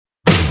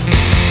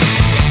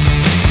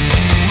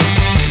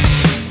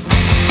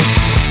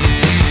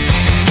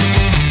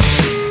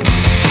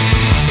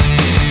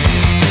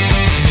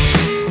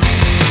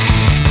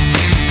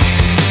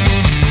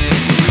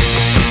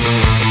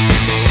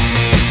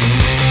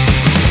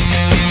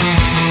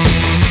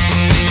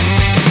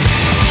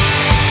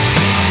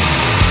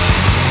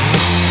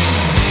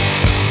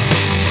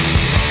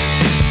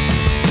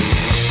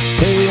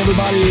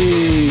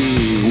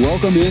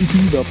welcome into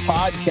the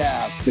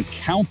podcast, The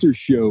Counter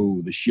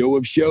Show, the show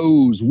of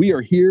shows. We are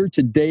here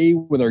today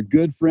with our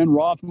good friend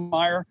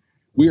Rothmeyer.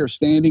 We are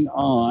standing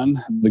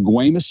on the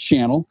Guaymas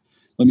channel.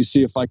 Let me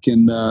see if I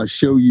can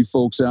show you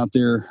folks out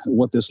there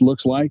what this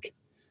looks like.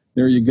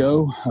 There you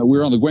go.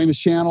 We're on the Guaymas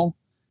channel.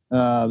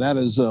 That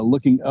is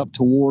looking up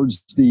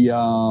towards the.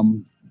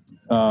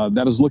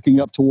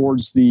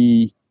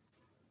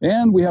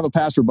 And we have a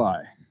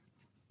passerby.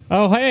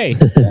 Oh, hey.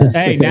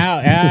 Hey,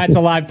 now it's a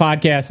live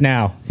podcast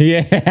now.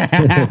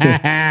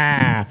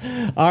 Yeah.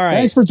 All right.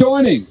 Thanks for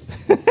joining.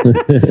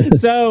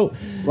 So,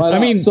 right I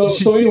mean,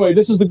 so anyway,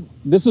 this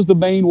is the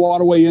main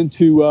waterway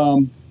into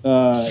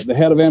the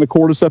head of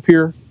Anacortes up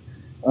here.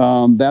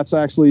 That's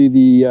actually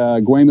the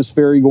Guaymas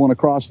ferry going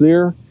across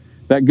there.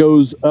 That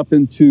goes up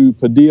into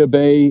Padilla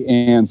Bay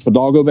and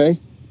Fidalgo Bay,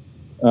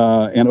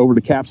 and over to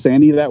Cap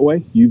Sandy that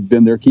way. You've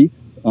been there, Keith.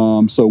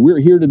 So we're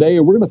here today,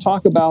 and we're going to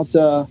talk about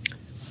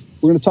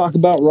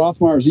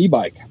Rothmeyer's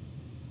e-bike.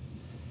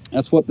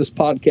 That's what this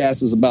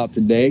podcast is about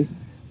today.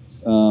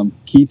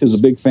 Keith is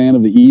a big fan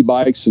of the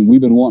e-bikes, and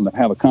we've been wanting to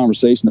have a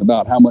conversation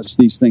about how much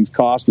these things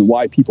cost and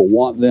why people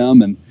want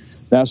them and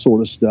that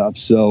sort of stuff.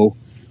 So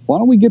why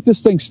don't we get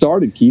this thing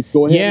started, Keith?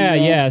 Go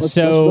ahead. Let's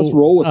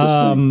roll with this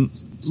thing.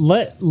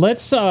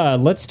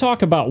 Let's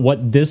talk about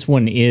what this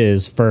one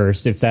is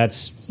first. If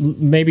that's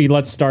maybe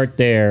let's start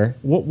there.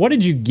 What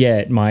did you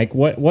get, Mike?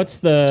 What's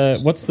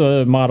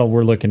the model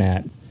we're looking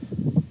at?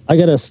 I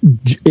got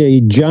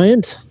a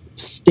Giant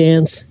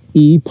Stance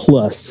E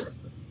Plus.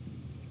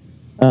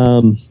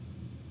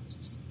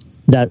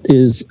 That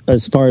is,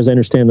 as far as I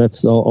understand,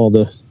 that's all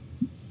of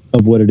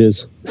what it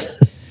is.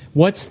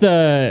 What's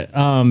the?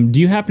 Do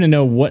you happen to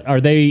know what are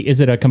they?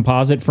 Is it a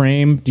composite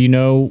frame? Do you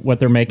know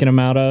what they're making them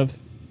out of?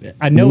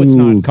 I know it's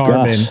not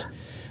carbon. Gosh.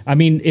 I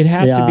mean, it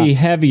has to be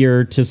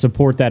heavier to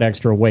support that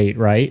extra weight,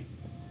 right?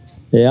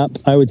 Yeah,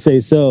 I would say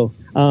so.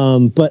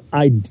 But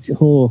I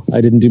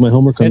didn't do my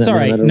homework on that. It's all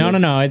right.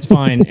 No, it's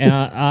fine.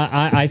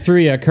 I threw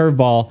you a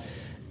curveball.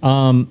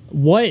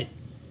 What?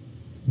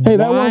 Hey,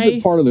 that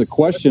wasn't part of the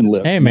question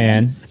list. Hey,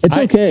 man. It's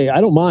okay. I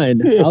don't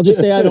mind. I'll just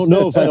say I don't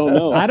know if I don't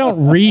know. I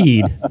don't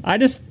read. I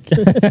just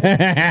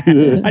I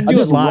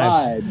do it live.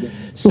 Ride.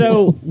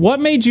 So, what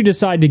made you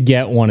decide to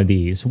get one of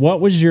these?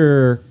 What was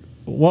your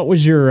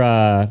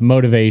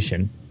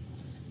motivation?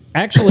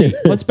 Actually,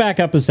 let's back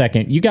up a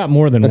second. You got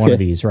more than one of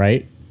these,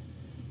 right?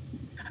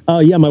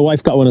 Yeah, my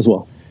wife got one as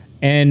well.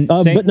 And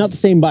but not the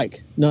same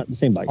bike. Not the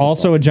same bike.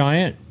 Also a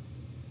Giant?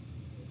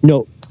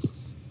 No.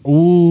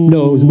 Ooh.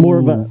 No, it was more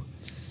of a...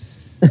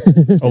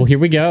 Oh, here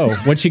we go.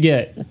 What you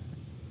get?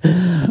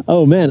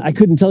 Oh man, I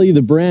couldn't tell you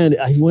the brand.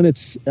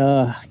 It's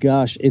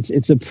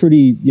a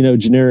pretty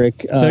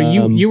generic. So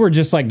you were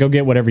just like, go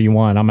get whatever you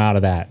want. I'm out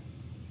of that.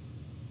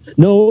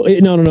 No.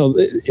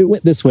 It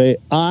went this way.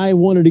 I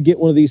wanted to get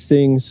one of these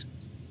things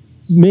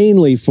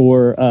mainly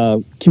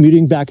for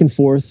commuting back and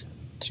forth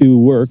to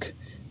work,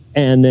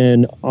 and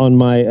then on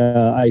my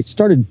I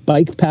started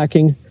bike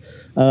packing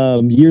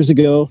years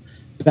ago.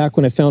 Back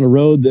when I found a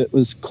road that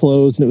was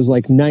closed and it was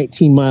like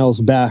 19 miles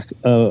back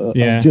of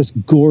just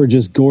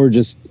gorgeous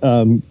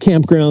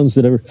campgrounds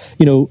that are,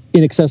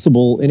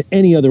 inaccessible in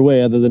any other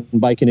way other than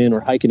biking in or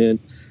hiking in.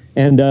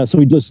 And so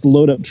we just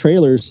load up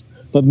trailers.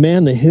 But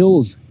man, the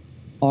hills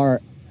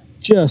are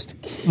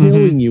just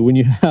killing you when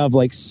you have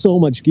like so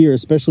much gear,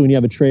 especially when you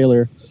have a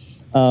trailer.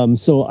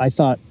 So I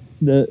thought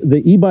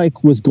the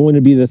e-bike was going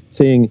to be the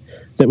thing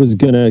that was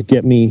going to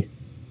get me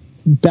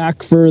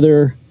back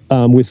further.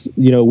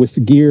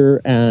 With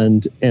gear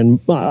and I'm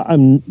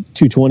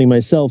 220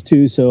 myself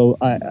too, so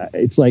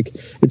it's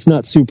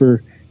not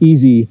super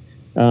easy.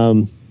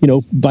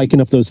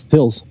 Biking up those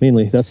hills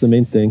mainly. That's the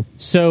main thing.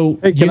 So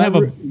hey, you have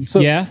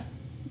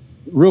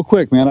real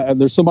quick, man.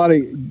 There's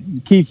somebody,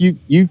 Keith.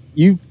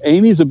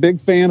 Amy's a big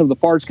fan of the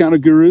Parts Counter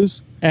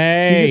Gurus.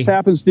 Hey, she just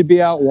happens to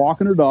be out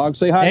walking her dog.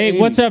 Say hi. Hey, Amy.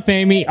 What's up,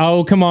 Amy?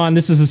 Oh, come on,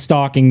 this is a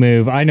stalking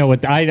move. I know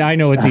what I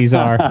know what these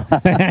are.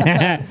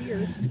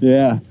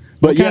 Yeah.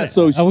 But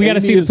so we got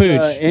to see the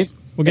pooch.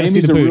 We got to see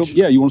the pooch.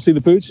 You want to see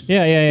the pooch?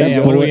 Yeah.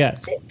 What do we got?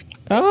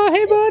 Oh,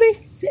 hey, buddy.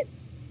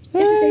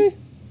 Hey.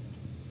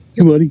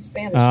 Hey, buddy.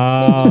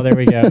 Oh, there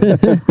we go.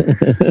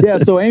 Yeah,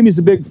 so Amy's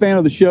a big fan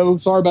of the show.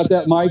 Sorry about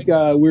that, Mike.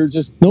 We're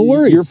just no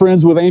worries. You're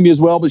friends with Amy as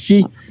well, but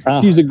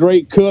she's a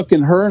great cook,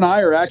 and her and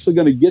I are actually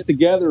going to get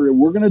together and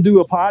we're going to do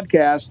a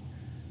podcast.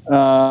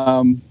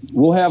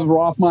 We'll have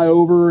Rothmeyer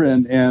over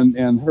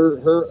and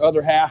her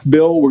other half,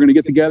 Bill. We're going to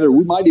get together.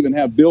 We might even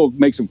have Bill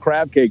make some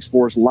crab cakes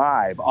for us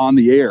live on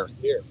the air.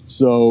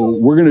 So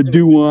we're going to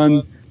do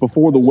one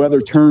before the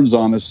weather turns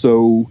on us.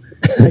 So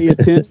pay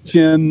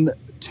attention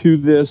to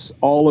this,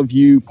 all of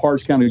you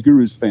Parts Counter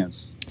Gurus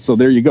fans. So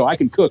there you go. I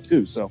can cook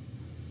too. So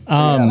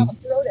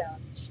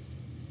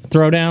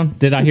throwdown.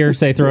 Did I hear her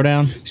say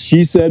throwdown?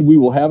 She said we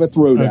will have a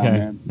throwdown,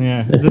 man.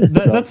 Yeah,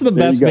 that's the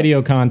best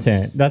video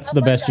content. That's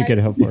the best you could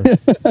hope for.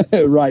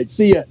 Right.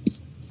 See ya.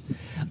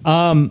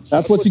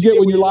 That's what you get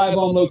when you're live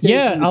on location.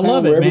 Yeah, I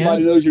love it, man.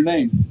 Everybody knows your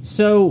name.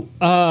 So,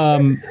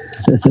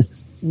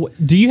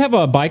 do you have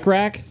a bike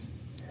rack?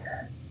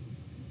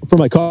 For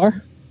my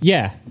car?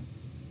 Yeah.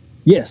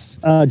 Yes,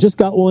 just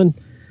got one.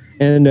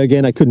 And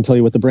again, I couldn't tell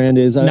you what the brand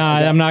is.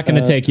 I'm not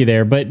going to take you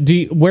there. But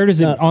where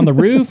does it, on the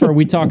roof? Or are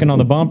we talking on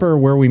the bumper?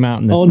 Where are we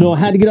mounting this? Oh, no, I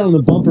had to get on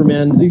the bumper,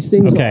 man. These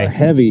things are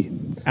heavy.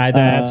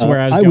 That's where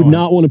I was going. I would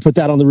not want to put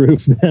that on the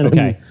roof, man.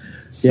 Okay.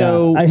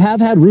 So I have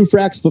had roof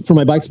racks for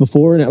my bikes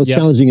before, and that was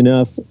challenging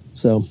enough.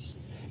 So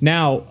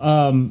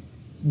now,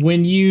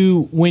 when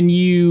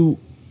you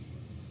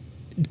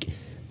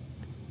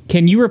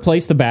can you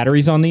replace the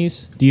batteries on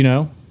these? Do you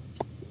know?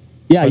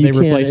 Yeah, you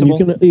can. Replaceable?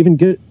 And you can even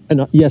get.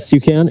 Yes, you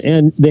can,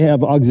 and they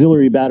have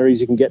auxiliary batteries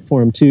you can get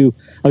for them too.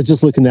 I was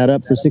just looking that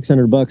up. For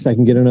 $600, I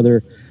can get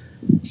another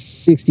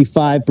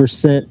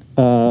 65%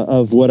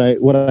 of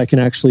what I can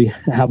actually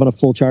have on a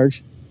full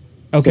charge.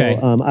 Okay.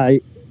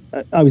 So,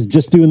 I was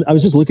just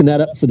looking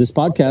that up for this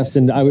podcast,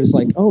 and I was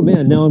like, oh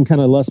man, now I'm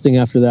kind of lusting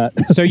after that.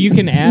 So you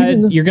can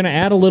add, you're going to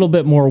add a little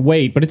bit more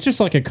weight, but it's just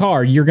like a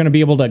car. You're going to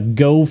be able to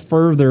go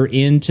further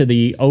into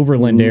the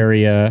overland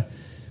area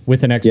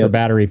with an extra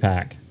battery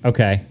pack.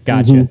 Okay,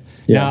 gotcha. Mm-hmm.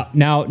 Yeah.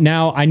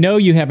 Now, I know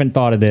you haven't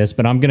thought of this,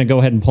 but I'm going to go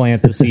ahead and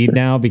plant the seed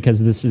now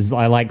because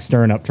I like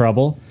stirring up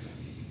trouble.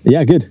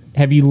 Yeah, good.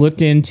 Have you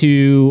looked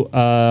into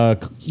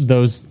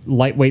those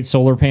lightweight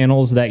solar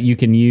panels that you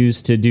can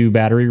use to do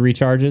battery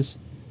recharges?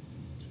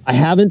 I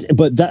haven't,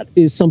 but that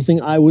is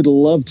something I would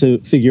love to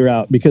figure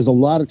out because a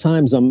lot of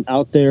times I'm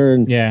out there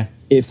and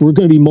if we're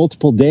going to be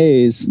multiple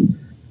days,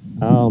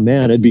 oh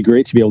man, it'd be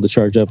great to be able to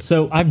charge up.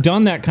 So I've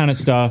done that kind of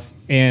stuff,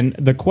 and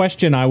the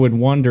question I would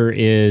wonder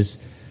is,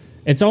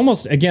 it's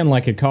almost, again,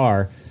 like a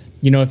car.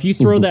 You know, if you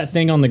throw that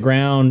thing on the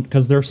ground,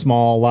 because they're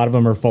small, a lot of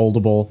them are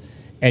foldable,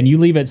 and you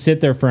leave it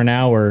sit there for an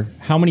hour,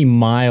 how many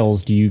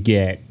miles do you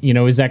get? You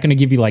know, is that going to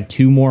give you like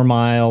 2 more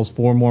miles,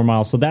 4 more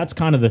miles? So that's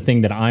kind of the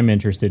thing that I'm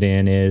interested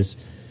in is,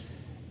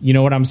 you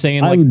know what I'm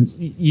saying? Like,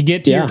 you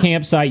get to your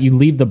campsite, you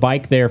leave the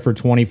bike there for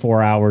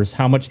 24 hours.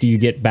 How much do you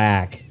get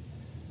back?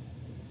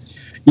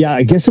 Yeah,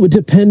 I guess it would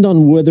depend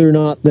on whether or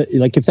not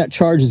like if that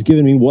charge is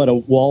giving me what a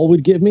wall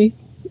would give me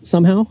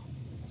somehow,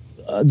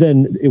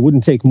 then it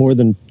wouldn't take more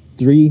than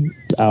 3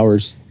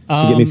 hours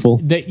to get me full.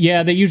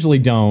 They usually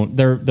don't.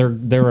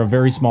 They're a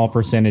very small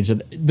percentage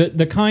of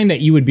the kind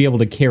that you would be able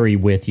to carry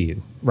with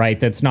you, right?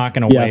 That's not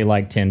going to weigh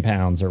like 10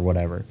 pounds or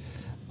whatever.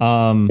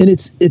 And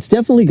it's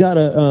definitely got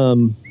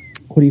a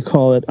what do you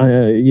call it?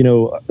 You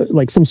know,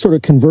 like some sort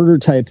of converter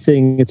type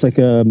thing. It's like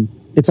a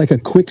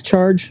quick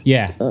charge.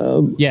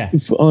 On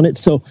it.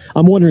 So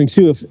I'm wondering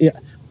too if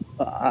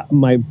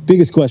my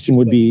biggest question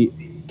would be,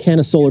 can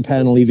a solar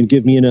panel even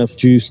give me enough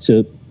juice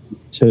to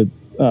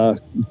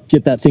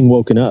get that thing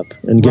woken up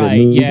and get it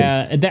moving?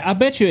 Yeah, I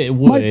bet you it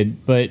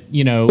would, but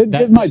you know,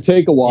 it might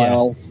take a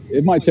while. Yeah.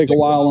 It might take a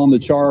while on the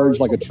charge,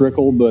 like a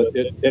trickle, but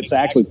it's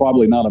actually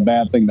probably not a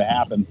bad thing to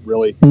happen,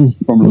 really,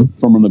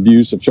 from an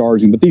abuse of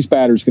charging. But these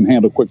batteries can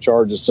handle quick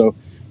charges, so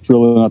it's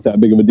really not that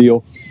big of a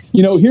deal.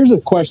 You know, here's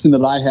a question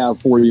that I have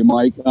for you,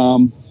 Mike.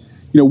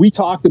 You know, we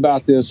talked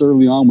about this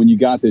early on when you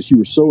got this. You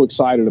were so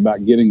excited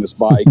about getting this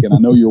bike, and I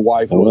know your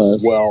wife was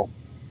as well.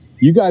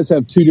 You guys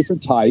have 2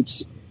 different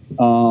types.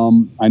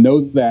 I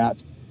know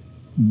that.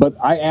 But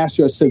I asked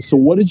you, I said, so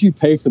what did you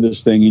pay for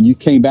this thing? And you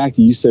came back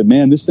and you said,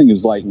 man, this thing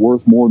is like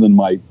worth more than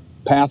my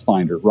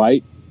Pathfinder,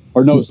 right?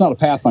 Or no, it's not a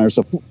Pathfinder, it's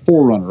a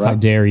 4Runner, right? How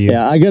dare you?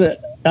 Yeah, I got a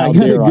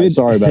good.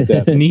 Sorry about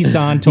that.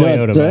 Nissan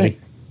Toyota, buddy.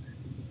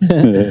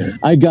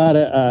 I got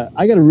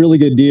a really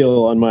good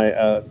deal on my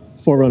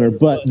 4Runner,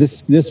 but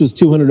this was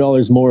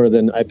 $200 more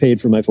than I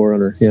paid for my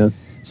 4Runner. Yeah.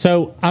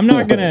 So I'm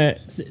not gonna.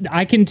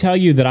 I can tell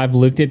you that I've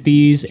looked at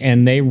these,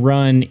 and they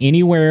run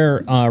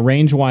anywhere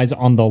range wise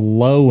on the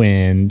low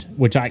end,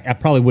 which I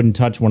probably wouldn't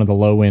touch one of the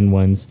low end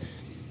ones,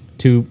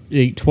 to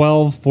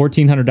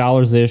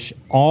 $1,400 ish,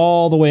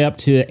 all the way up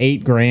to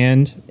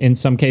 $8,000 in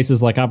some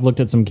cases. Like I've looked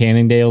at some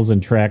Cannondales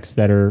and Treks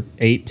that are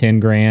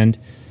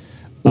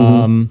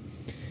 $8,000-10,000.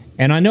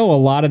 And I know a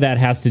lot of that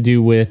has to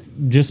do with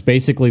just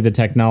basically the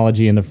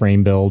technology and the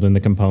frame build and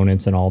the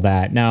components and all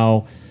that.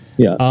 Now,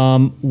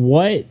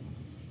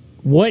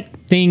 what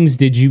things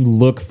did you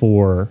look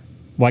for,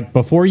 like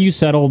before you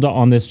settled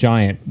on this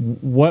Giant?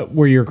 What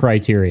were your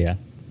criteria?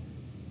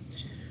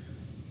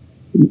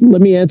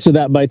 Let me answer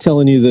that by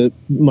telling you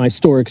my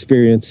store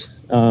experience.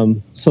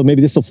 So maybe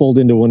this will fold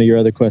into one of your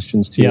other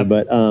questions too. Yep.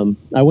 But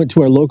I went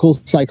to our local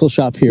cycle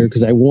shop here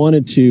because I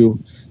wanted to,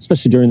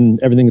 especially during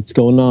everything that's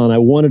going on, I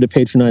wanted to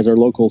patronize our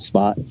local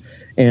spot.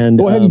 And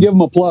go ahead and give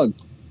them a plug.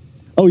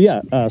 Oh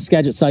yeah,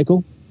 Skagit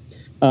Cycle.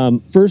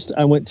 First,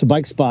 I went to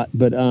Bike Spot,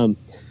 but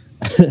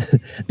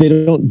they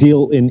don't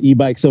deal in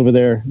e-bikes over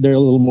there. They're a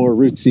little more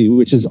rootsy,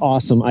 which is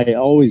awesome. I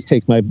always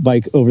take my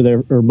bike over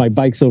there, or my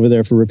bikes over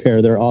there for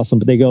repair. They're awesome.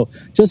 But they go,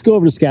 just go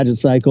over to Skagit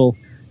Cycle.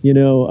 You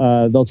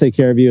know, they'll take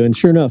care of you. And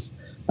sure enough,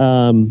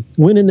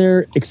 went in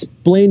there,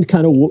 explained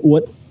kind of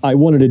what I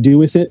wanted to do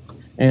with it.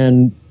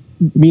 And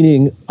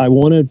meaning I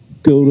want to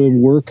go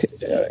to work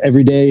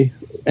every day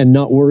and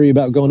not worry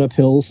about going up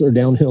hills or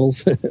down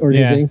hills or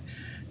anything.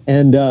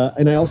 And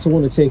I also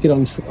want to take it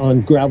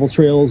on gravel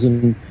trails,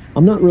 and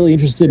I'm not really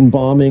interested in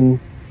bombing,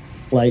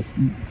 like,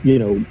 you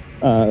know,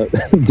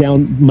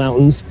 down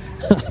mountains.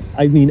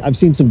 I mean, I've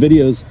seen some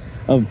videos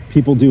of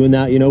people doing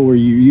that, where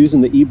you're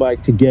using the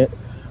e-bike to get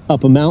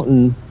up a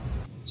mountain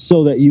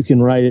so that you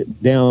can ride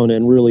it down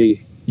and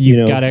really,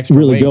 got extra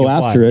really weight go to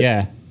fly. after it.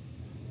 Yeah.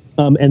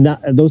 And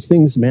those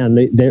things, man,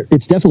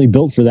 it's definitely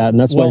built for that. And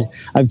that's why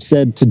I've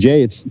said to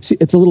Jay, it's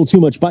a little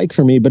too much bike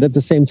for me. But at the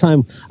same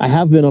time, I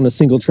have been on a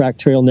single track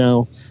trail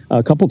now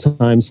a couple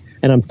times,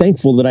 and I'm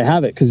thankful that I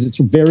have it because it's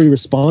very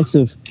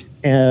responsive,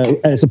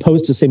 as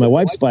opposed to, say, my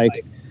wife's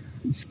bike.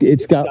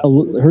 It's got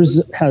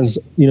hers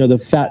has the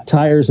fat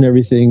tires and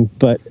everything,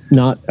 but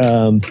not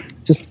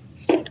just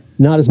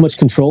not as much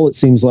control. It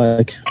seems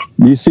like.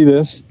 You see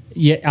this?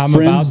 Yeah,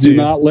 friends do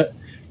not let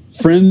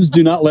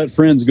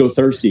friends go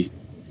thirsty.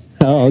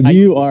 Oh,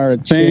 you are a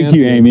champion. Thank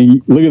you,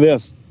 Amy. Look at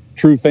this.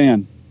 True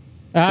fan.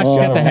 She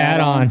got the hat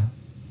on.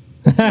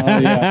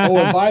 Yeah. Oh,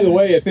 and by the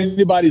way, if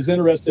anybody's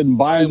interested in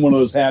buying one of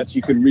those hats,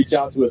 you can reach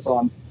out to us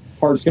on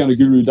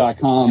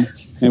hardscounterguru.com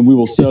and we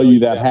will sell you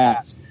that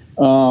hat.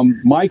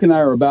 Mike and I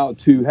are about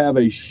to have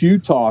a shoe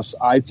toss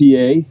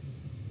IPA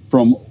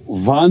from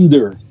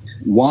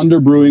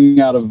Wander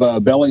Brewing out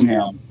of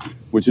Bellingham,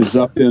 which is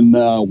up in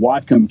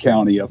Whatcom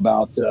County,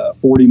 about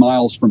 40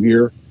 miles from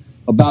here.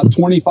 About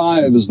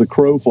 25 as the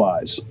crow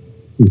flies.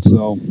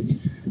 So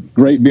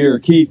great beer.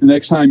 Keith, the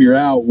next time you're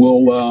out,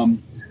 we'll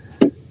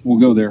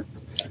go there.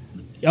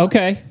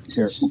 Okay.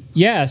 Here.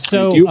 Yeah.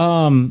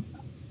 So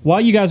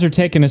while you guys are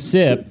taking a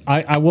sip,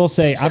 I will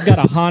say I've got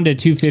a Honda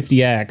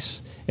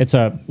 250X. It's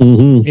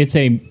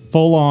a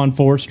full-on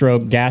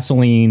 4-stroke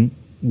gasoline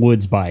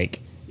woods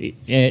bike.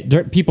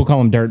 People call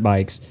them dirt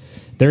bikes.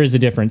 There is a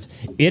difference.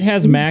 It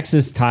has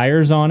Maxxis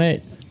tires on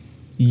it.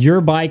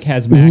 Your bike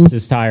has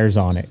Maxxis tires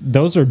on it.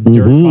 Those are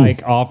dirt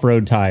bike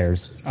off-road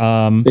tires.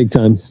 Big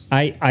time.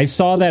 I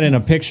saw that in a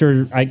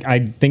picture.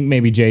 I think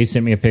maybe Jay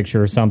sent me a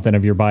picture or something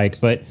of your bike,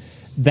 but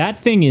that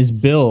thing is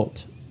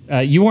built.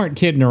 You weren't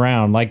kidding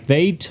around. Like,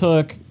 they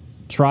took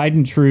tried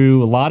and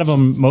true, a lot of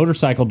them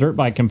motorcycle dirt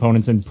bike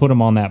components, and put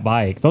them on that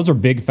bike. Those are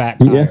big fat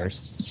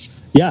tires.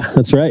 Yeah,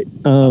 that's right.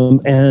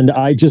 And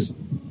I just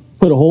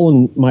put a hole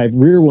in my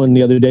rear one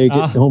the other day,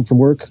 getting home from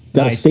work,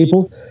 got a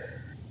staple.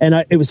 And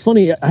it was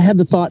funny. I had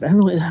the thought, I don't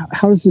know,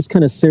 how does this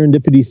kind of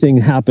serendipity thing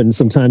happen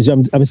sometimes?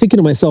 I'm thinking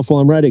to myself while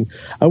I'm riding,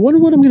 I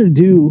wonder what I'm going to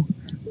do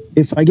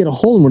if I get a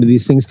hole in one of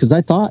these things, because I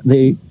thought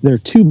they're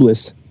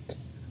tubeless.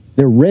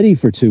 They're ready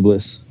for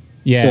tubeless.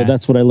 Yeah. So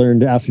that's what I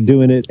learned after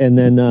doing it. And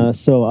then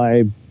so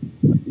I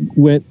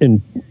went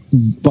and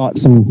bought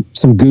some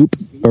goop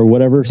or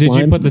whatever. Did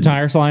slime. you put the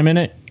tire slime in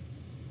it?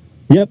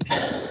 Yep.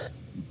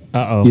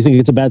 Uh-oh. You think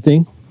it's a bad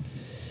thing?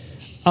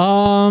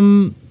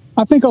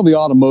 I think on the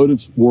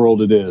automotive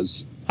world it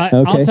is.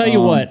 I'll tell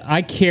you what.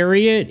 I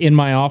carry it in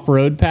my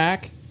off-road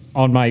pack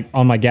on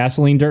my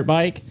gasoline dirt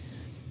bike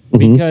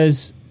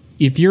because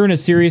if you're in a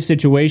serious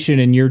situation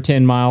and you're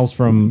 10 miles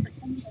from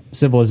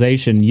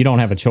civilization, you don't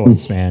have a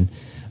choice, man.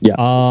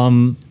 Yeah.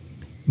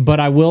 But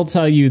I will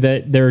tell you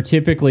that there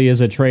typically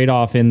is a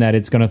trade-off in that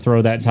it's going to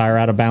throw that tire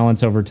out of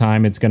balance over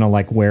time. It's going to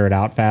like wear it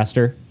out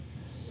faster.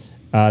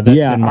 That's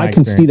been my I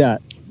can see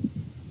that.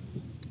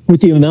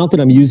 With the amount that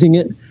I'm using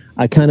it,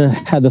 I kind of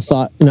had the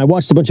thought, and I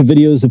watched a bunch of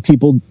videos of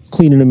people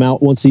cleaning them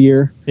out once a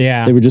year.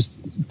 Yeah. They would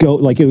just go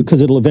like it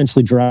because it'll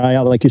eventually dry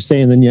out, like you're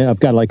saying. Then I've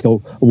got like a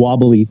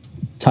wobbly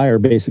tire,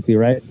 basically,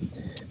 right?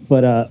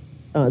 But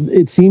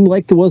it seemed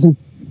like it wasn't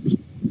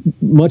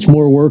much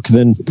more work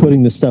than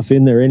putting the stuff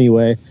in there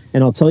anyway.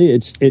 And I'll tell you,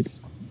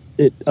 it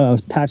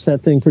patched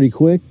that thing pretty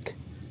quick.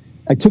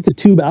 I took the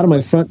tube out of my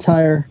front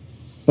tire,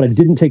 but I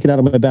didn't take it out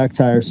of my back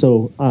tire.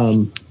 So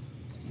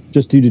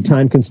just due to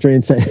time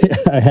constraints,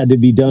 I had to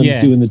be done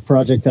doing the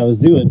project I was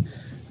doing.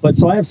 But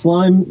so I have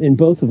slime in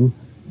both of them,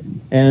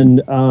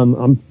 and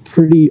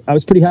I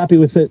was pretty happy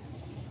with it.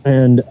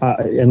 And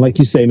like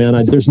you say,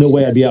 man, there's no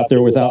way I'd be out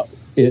there without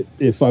it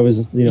if I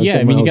was, Yeah,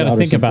 I mean, you got to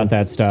think about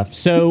that stuff.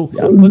 So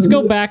let's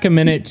go back a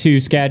minute to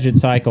Skagit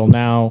Cycle.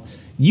 Now,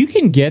 you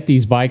can get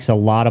these bikes a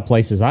lot of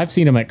places. I've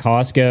seen them at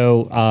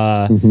Costco.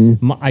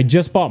 I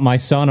just bought my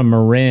son a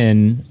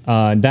Marin.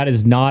 That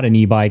is not an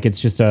e-bike. It's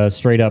just a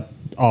straight up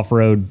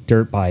off-road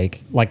dirt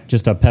bike, like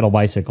just a pedal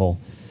bicycle.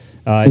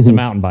 It's a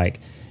mountain bike.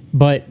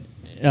 But,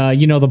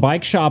 the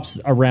bike shops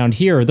around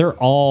here,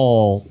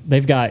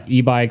 they've got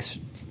e-bikes,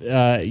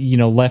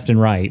 left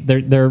and right.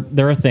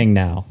 They're a thing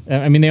now.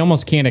 I mean, they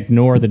almost can't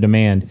ignore the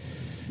demand.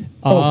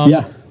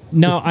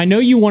 Now, I know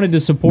you wanted to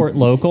support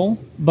local,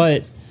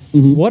 but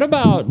what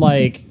about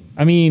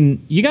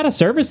you got to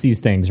service these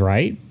things,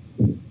 right?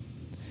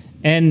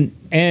 And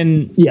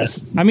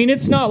yes, I mean,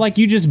 it's not like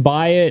you just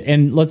buy it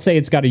and let's say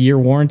it's got a year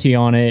warranty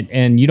on it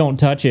and you don't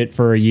touch it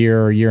for a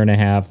year or year and a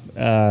half,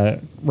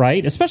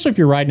 right? Especially if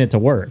you're riding it to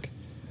work.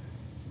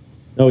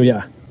 Oh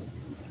yeah.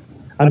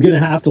 I'm going to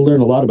have to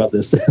learn a lot about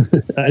this.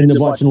 I end up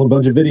watching a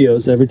bunch of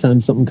videos every time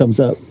something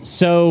comes up.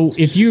 So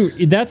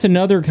that's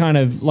another kind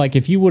of like,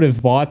 if you would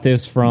have bought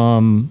this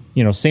from,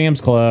 Sam's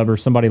Club or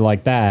somebody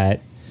like that,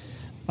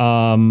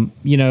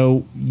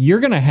 you're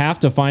going to have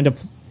to find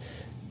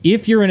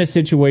if you're in a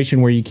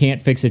situation where you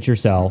can't fix it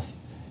yourself,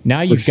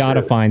 Now you've got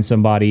to find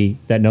somebody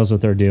that knows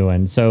what they're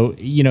doing. So,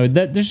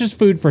 there's just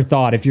food for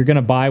thought. If you're going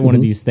to buy one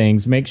of these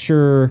things, make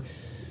sure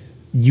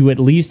you at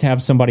least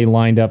have somebody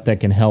lined up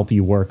that can help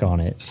you work on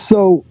it.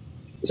 So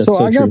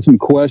I got some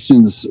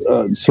questions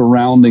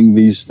surrounding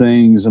these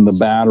things and the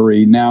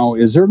battery. Now,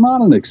 is there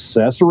not an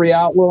accessory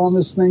outlet on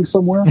this thing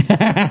somewhere?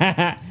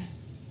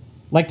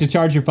 Like to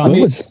charge your phone? What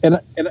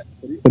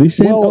are you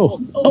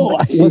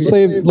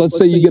saying? Let's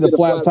say you get a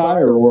flat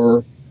tire,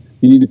 or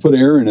you need to put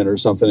air in it or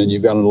something, and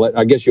you've got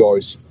I guess you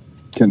always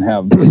can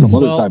have some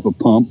other type of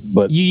pump,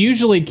 but you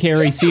usually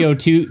carry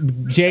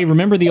CO2. Jay,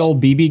 remember the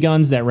old BB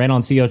guns that ran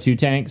on CO2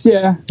 tanks?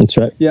 Yeah, that's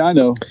right. Yeah, I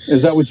know.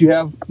 Is that what you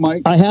have,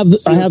 Mike? I have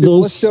those.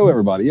 Let's show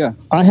everybody. Yeah,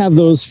 I have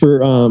those for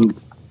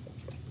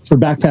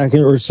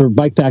backpacking, or for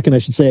bike packing, I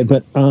should say.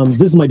 But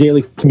this is my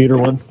daily commuter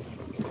one.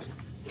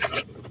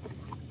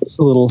 It's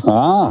a little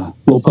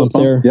pump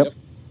there. Yep.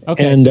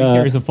 Okay, and so it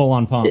carries a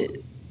full-on pump.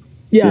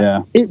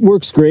 Yeah, it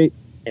works great,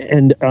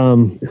 and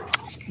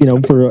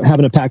for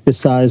having a pack this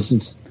size,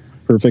 it's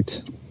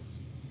perfect.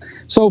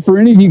 So for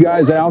any of you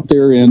guys out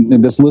there and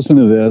that's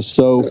listening to this,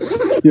 so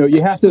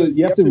you have to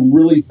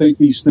really think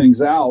these things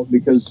out,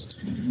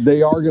 because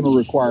they are going to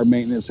require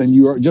maintenance, and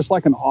you are just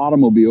like an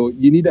automobile.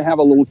 You need to have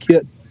a little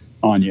kit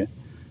on you.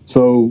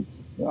 So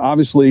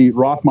obviously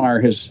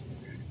Rothmeier has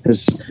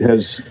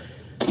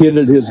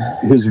kitted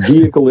his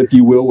vehicle, if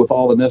you will, with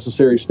all the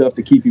necessary stuff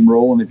to keep him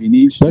rolling if he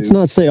needs to. Let's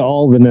not say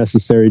all the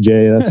necessary,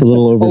 Jay. That's a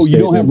little overstatement. Oh,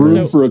 you don't have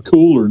room for a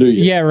cooler, do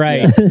you? Yeah,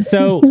 right.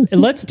 So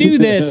let's do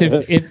this.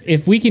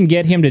 If we can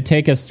get him to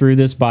take us through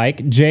this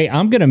bike, Jay,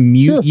 I'm going to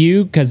mute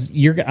you, because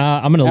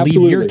I'm going to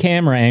leave your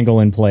camera angle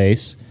in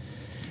place.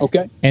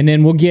 Okay. And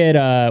then we'll get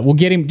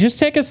him. Just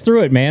take us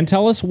through it, man.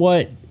 Tell us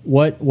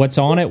what's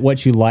on it,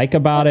 what you like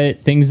about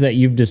it, things that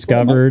you've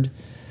discovered.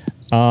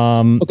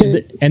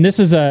 Okay. And this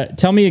is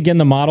tell me again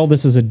the model.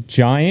 This is a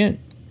Giant.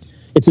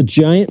 It's a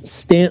Giant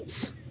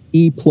Stance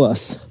E+. All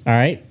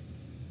right.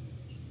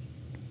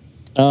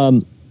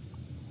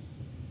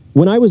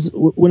 When I was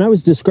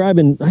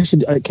describing,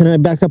 can I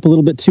back up a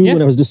little bit too? Yeah.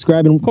 When I was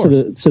describing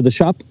to the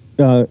shop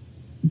guy,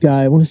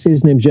 I want to say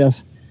his name,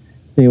 Jeff.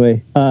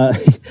 Anyway, I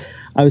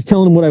was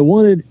telling him what I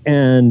wanted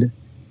and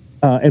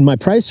my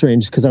price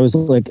range, because I was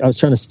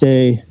trying to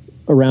stay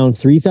around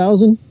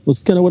 3,000 was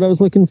kind of what I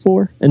was looking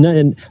for.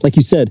 And like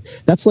you said,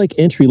 that's like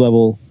entry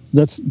level.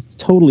 That's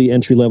totally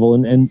entry level.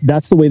 And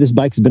that's the way this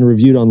bike has been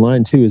reviewed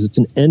online too, is it's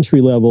an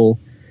entry level,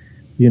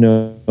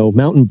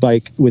 mountain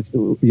bike with,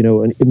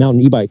 a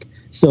mountain e-bike.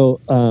 So,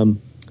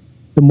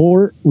 the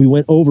more we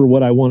went over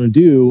what I want to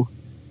do,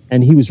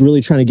 and he was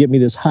really trying to get me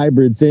this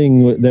hybrid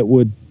thing that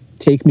would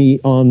take me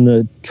on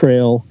the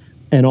trail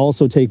and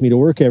also take me to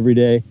work every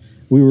day,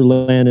 we were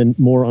landing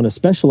more on a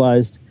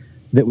Specialized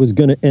that was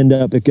going to end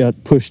up, it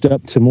got pushed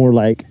up to more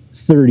like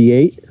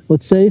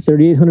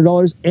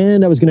 $3,800,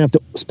 and I was going to have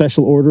to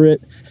special order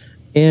it,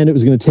 and it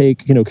was going to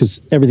take,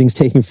 because everything's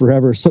taking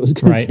forever, so it was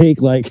going to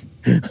take like,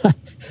 I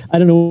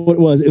don't know what it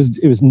was.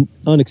 It was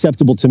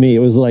unacceptable to me. It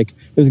was like,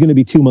 it was going to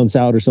be 2 months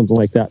out or something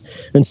like that.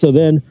 And so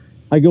then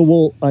I go,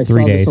 well, I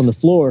saw this on the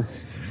floor.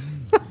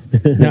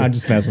 No, I'm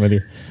just messing with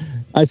you.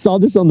 I saw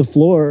this on the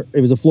floor.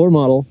 It was a floor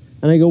model,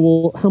 and I go,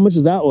 well, how much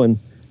is that one?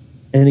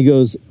 And he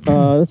goes,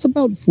 that's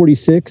about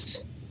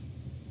 46.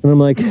 And I'm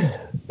like, and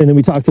then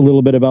we talked a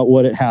little bit about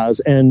what it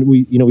has. And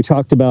we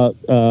talked about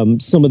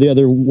some of the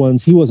other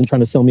ones. He wasn't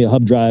trying to sell me a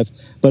hub drive,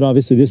 but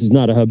obviously this is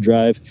not a hub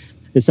drive.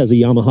 This has a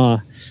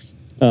Yamaha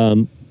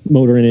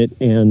motor in it,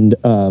 and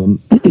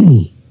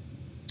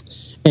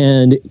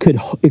and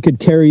it could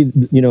carry,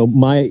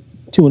 my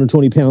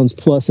 220 pounds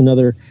plus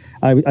another.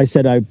 I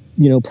said I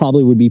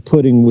probably would be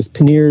putting with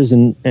panniers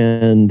and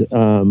a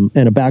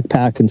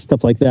backpack and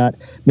stuff like that,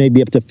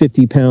 maybe up to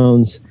 50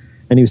 pounds.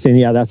 And he was saying,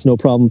 yeah, that's no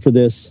problem for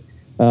this.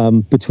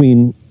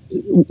 Between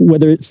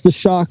whether it's the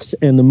shocks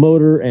and the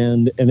motor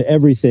and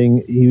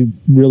everything, he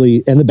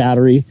really, and the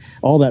battery,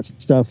 all that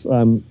stuff,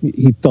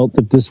 he felt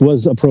that this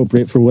was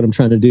appropriate for what I'm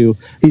trying to do.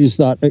 He just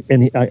thought,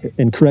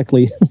 and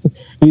correctly,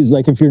 he's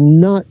like, if you're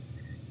not,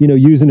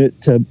 using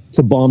it to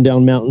bomb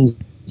down mountains,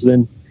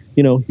 then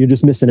you're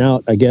just missing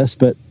out, I guess,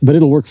 but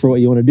it'll work for what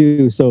you want to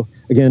do. So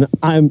again,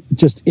 I'm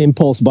just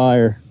impulse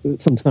buyer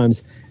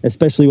sometimes,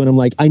 especially when I'm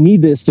like, I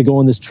need this to go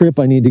on this trip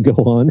I need to go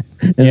on,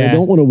 and I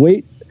don't want to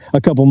wait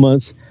a couple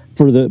months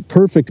for the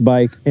perfect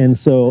bike. And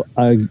so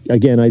I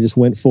just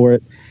went for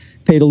it,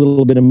 paid a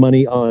little bit of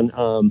money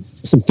on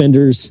some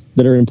fenders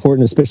that are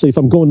important, especially if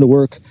I'm going to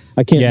work.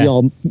 I can't be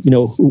all,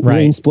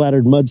 rain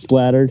splattered, mud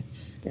splattered.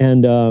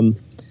 And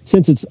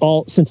since it's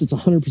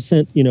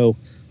 100%,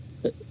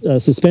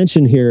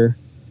 suspension here,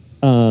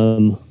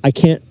 I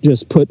can't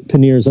just put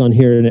panniers on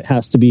here, and it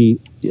has to be,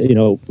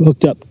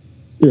 hooked up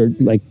or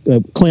like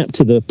clamped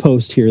to the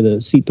post here,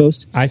 the seat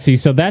post. I see.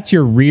 So that's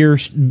your rear,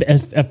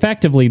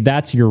 effectively,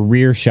 that's your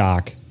rear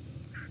shock.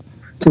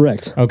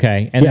 Correct.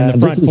 Okay. And then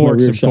the front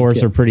forks, of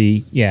course, are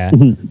pretty,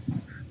 Mm-hmm.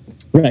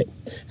 Right.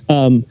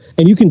 And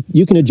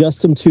you can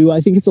adjust them too. I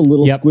think it's a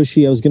little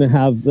squishy. I was going to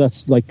have,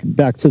 that's like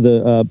back to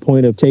the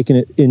point of taking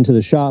it into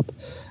the shop.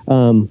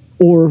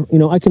 Or,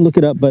 I can look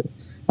it up, but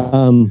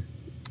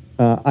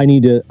I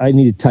need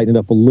to tighten it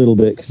up a little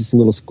bit because it's a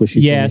little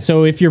squishy. Yeah.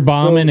 So if you're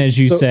bombing, as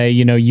you say,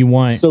 you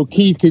want. So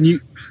Keith, can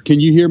you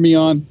hear me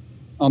on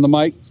the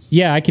mic?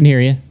 Yeah, I can hear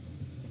you.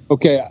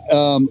 Okay.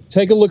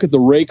 Take a look at the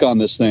rake on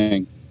this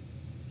thing.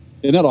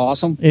 Isn't that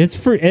awesome? It's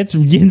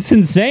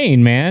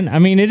insane, man. I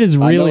mean, it is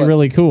really,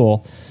 really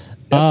cool.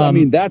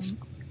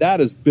 That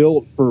is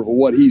built for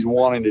what he's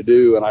wanting to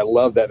do, and I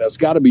love that. That's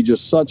got to be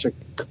just such a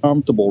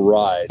comfortable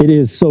ride. It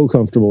is so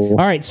comfortable.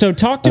 All right, so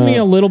talk to me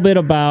a little bit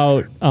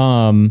about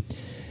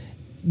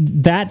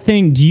that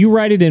thing. Do you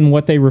ride it in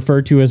what they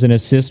refer to as an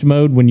assist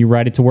mode when you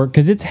ride it to work?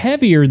 Because it's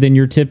heavier than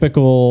your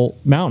typical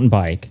mountain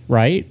bike,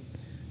 right?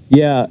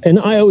 Yeah, and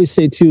I always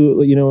say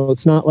too,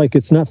 it's not like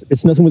it's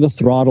nothing with a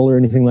throttle or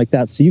anything like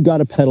that. So you got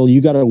to pedal,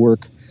 you got to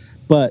work,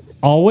 but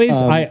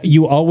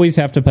you always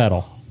have to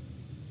pedal.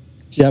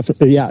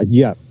 Definitely,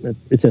 yeah.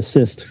 It's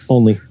assist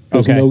only.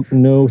 There's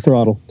no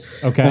throttle.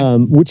 Okay,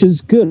 which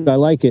is good. I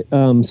like it.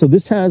 So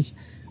this has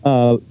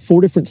 5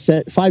 different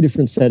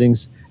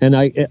settings, and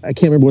I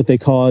can't remember what they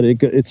call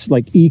it. It's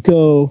like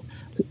eco,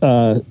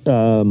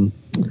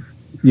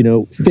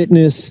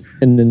 fitness,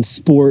 and then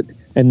sport.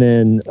 And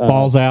then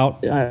balls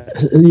out.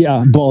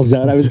 Balls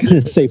out. I was going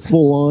to say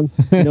full on.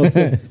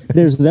 So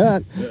there's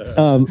that,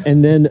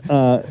 and then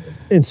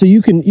and so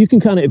you can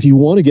kind of, if you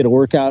want to get a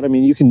workout, I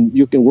mean, you can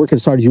work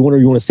as hard as you want, or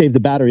you want to save the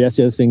battery. That's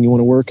the other thing. You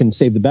want to work and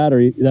save the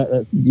battery.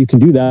 You can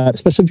do that,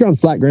 especially if you're on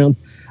flat ground.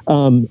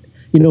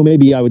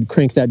 Maybe I would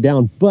crank that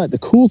down. But the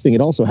cool thing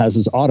it also has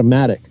is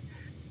automatic,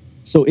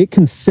 so it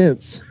can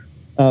sense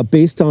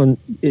based on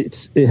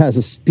it has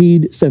a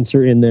speed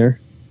sensor in there.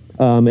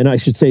 And I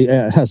should say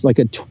it has like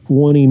a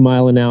 20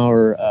 mile an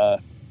hour,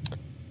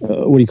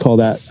 what do you call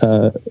that?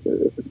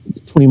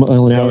 20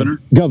 mile an hour.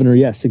 Governor,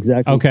 yes,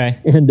 exactly. Okay.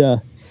 And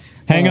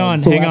hang on.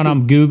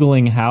 I'm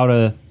Googling how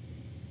to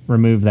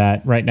remove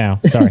that right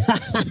now. Sorry.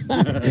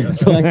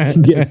 So I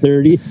can get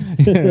 30.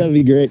 That'd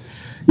be great.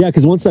 Yeah,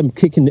 because once I'm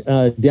kicking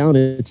down,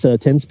 it's a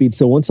 10 speed.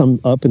 So once I'm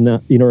up in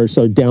that, or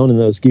so down in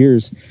those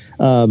gears,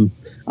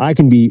 I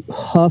can be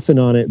huffing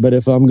on it. But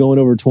if I'm going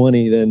over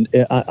 20, then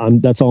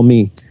that's all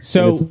me.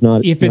 So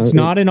if it's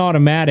not an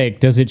automatic,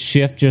 does it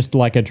shift just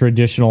like a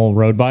traditional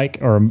road bike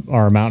or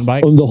a mountain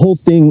bike? The whole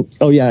thing.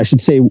 Oh yeah, I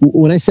should say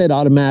when I said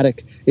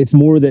automatic, it's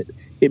more that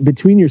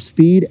between your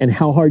speed and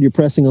how hard you're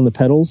pressing on the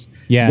pedals,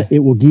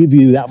 it will give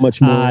you that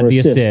much more the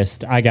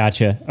assist. I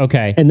gotcha.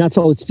 Okay. And that's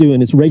all it's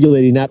doing. It's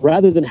regulating that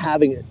rather than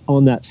having it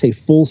on that, say,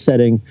 full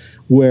setting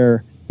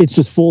where it's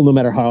just full no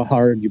matter how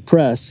hard you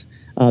press.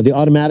 The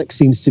automatic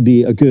seems to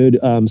be a good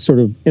sort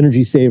of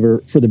energy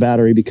saver for the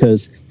battery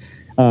because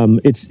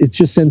it's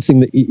just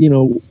sensing that,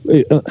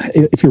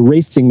 if you're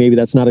racing, maybe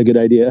that's not a good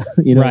idea,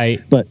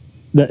 Right. But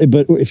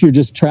if you're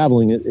just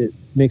traveling, it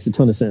makes a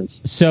ton of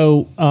sense.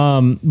 So,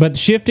 but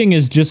shifting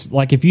is just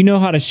like, if you know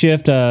how to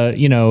shift a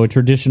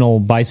traditional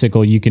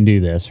bicycle, you can do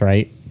this,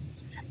 right?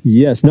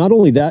 Yes. Not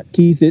only that,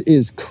 Keith, it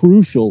is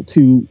crucial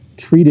to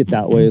treat it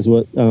that way is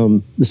what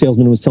the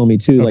salesman was telling me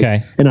too.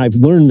 Okay. And I've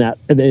learned that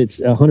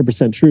it's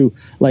 100% true.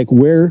 Like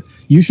where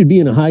you should be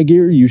in a high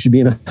gear, you should be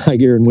in a high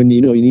gear. And when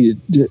you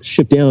need to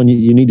shift down,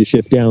 you need to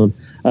shift down.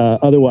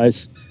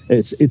 Otherwise,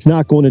 it's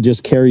not going to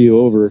just carry you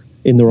over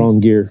in the wrong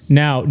gear.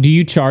 Now, do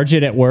you charge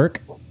it at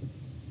work?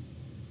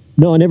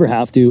 No, I never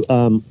have to.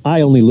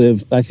 I only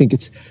live, I think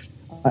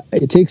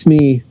it takes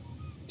me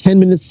 10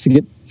 minutes to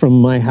get from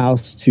my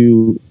house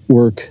to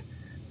work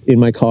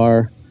in my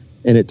car.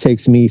 And it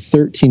takes me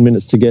 13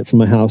 minutes to get from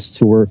my house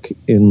to work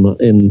on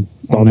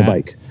the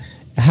bike.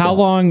 How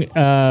long,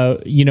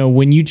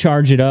 when you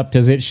charge it up,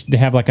 does it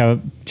have like a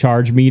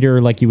charge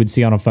meter like you would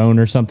see on a phone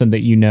or something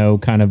that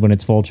kind of when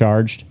it's full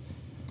charged?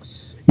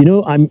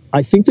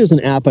 I think there's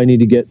an app I need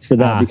to get for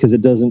that because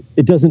it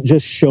doesn't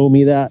just show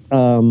me that.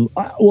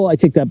 I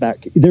take that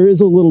back. There is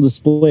a little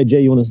display.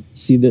 Jay, you want to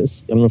see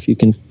this? I don't know if you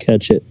can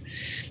catch it.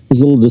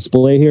 There's a little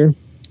display here.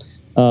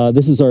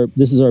 This is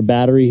our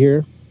battery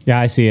here. Yeah,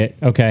 I see it.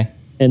 Okay.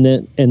 And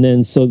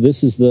then so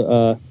this is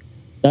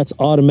that's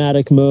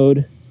automatic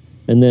mode,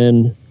 and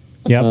then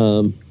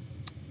and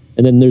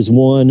then there's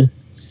one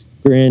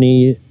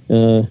granny,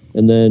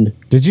 and then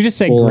did you just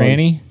say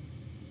granny? On.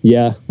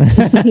 Yeah.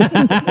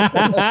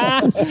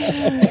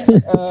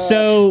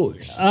 So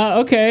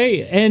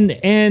okay, and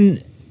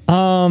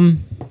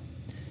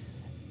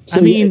so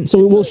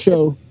it will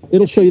show.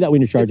 It'll show you that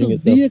when you're charging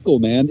it. It's a vehicle,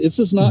 man. It's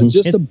just not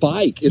just a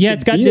bike.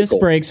 It's got disc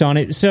brakes on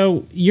it.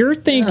 So you're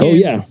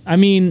thinking,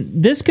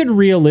 this could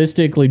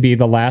realistically be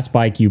the last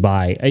bike you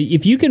buy.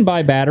 If you can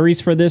buy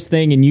batteries for this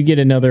thing and you get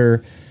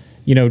another,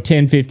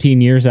 10, 15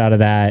 years out of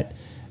that,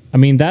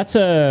 that's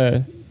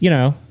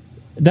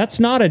that's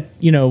not a,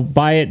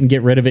 buy it and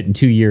get rid of it in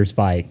 2 years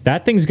bike.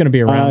 That thing's going to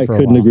be around for a while. I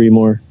couldn't agree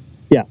more.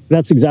 Yeah,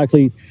 that's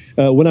exactly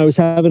when I was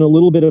having a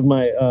little bit of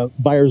my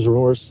buyer's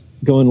remorse,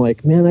 going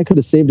like, man, I could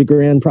have saved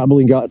 $1,000,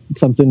 probably got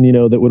something,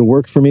 that would have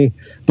worked for me.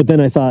 But then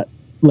I thought,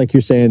 like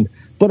you're saying,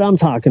 but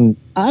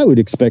I would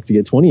expect to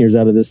get 20 years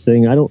out of this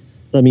thing.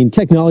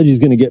 Technology is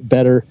going to get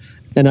better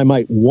and I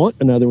might want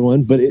another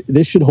one, but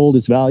this should hold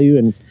its value.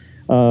 And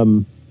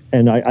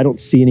and I don't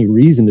see any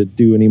reason to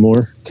do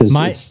anymore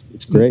because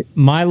it's great.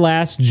 My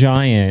last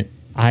Giant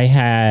I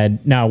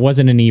had, now it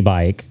wasn't an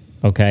e-bike,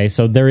 okay,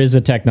 so there is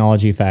a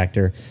technology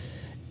factor.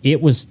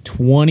 It was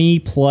 20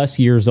 plus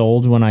years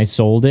old when I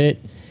sold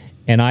it,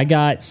 and I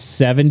got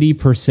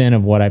 70%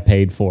 of what I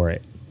paid for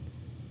it.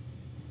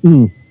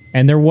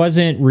 And there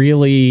wasn't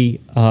really,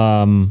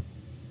 I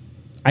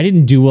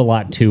didn't do a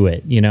lot to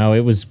it.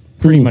 It was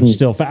pretty much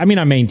still, I mean,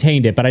 I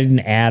maintained it, but I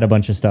didn't add a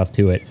bunch of stuff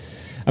to it.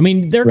 I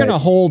mean, they're going to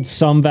hold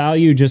some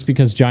value just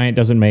because Giant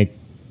doesn't make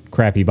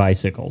crappy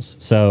bicycles.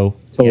 So,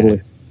 totally.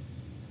 Yeah.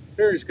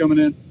 Perry's coming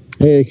in.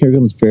 Hey, here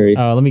comes Perry.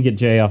 Let me get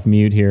Jay off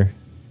mute here.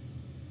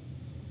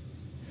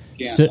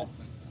 Yeah.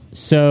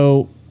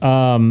 So,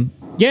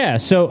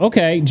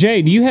 okay,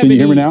 Jay, do you have Can you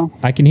hear me now?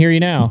 I can hear you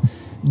now.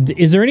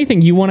 Is there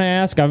anything you want to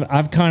ask?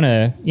 I've kind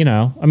of,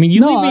 I mean,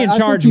 you leave me in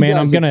charge, man.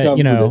 I'm going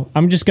to,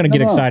 I'm just going to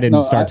get excited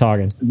and start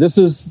talking. This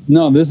is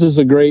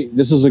a great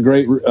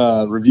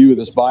review of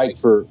this bike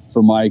for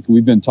Mike.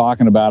 We've been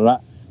talking about it.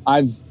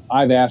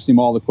 I've asked him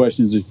all the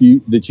questions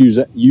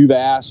that you've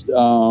asked.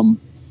 For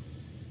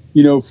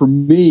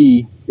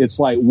me, it's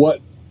like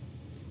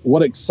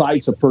what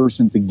excites a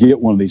person to get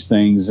one of these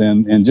things,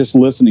 and just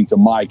listening to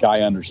Mike, I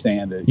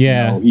understand it.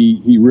 Yeah,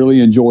 he really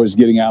enjoys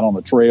getting out on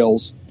the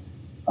trails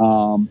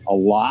a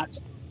lot.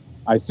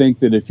 I think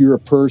that if you're a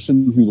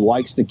person who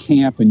likes to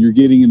camp and you're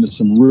getting into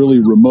some really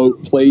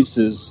remote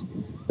places,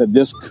 that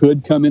this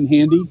could come in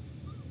handy.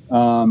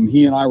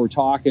 He and I were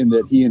talking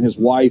that he and his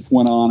wife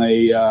went on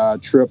a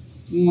trip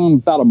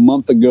about a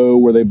month ago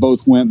where they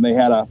both went and they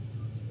had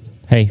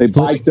they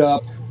biked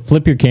up.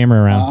 Flip your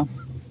camera around.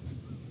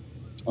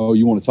 Oh,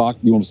 you want to talk?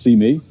 You want to see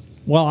me?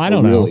 Well, I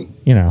don't know. Why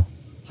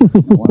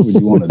would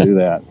you want to do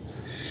that?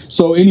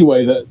 So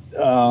anyway,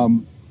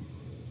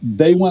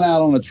 they went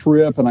out on a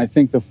trip, and I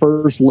think the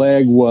first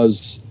leg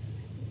was,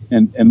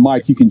 and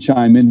Mike, you can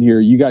chime in here.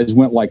 You guys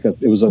went was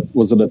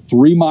it a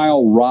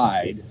 3-mile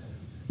ride?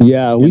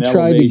 Yeah, we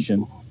tried.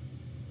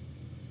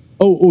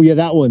 Oh yeah,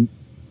 that one,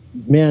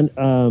 man.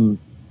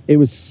 It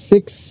was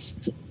a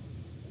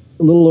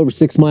little over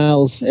 6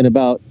 miles and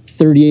about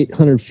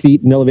 3,800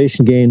 feet in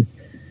elevation gain,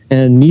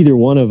 and neither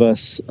one of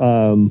us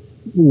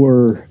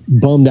were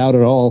bummed out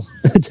at all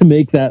to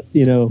make that.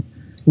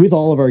 With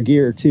all of our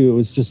gear too, it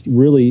was just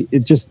really,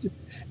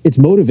 it's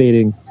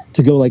motivating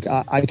to go. Like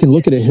I can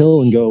look at a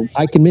hill and go,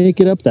 I can make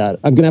it up that.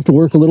 I'm gonna have to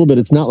work a little bit.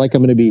 It's not like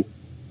I'm gonna be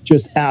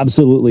just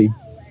absolutely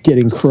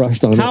getting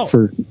crushed on it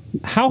for.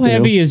 How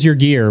heavy is your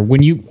gear?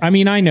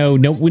 I know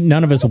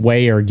none of us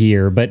weigh our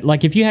gear, but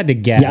like if you had to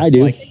guess, yeah, I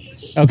do.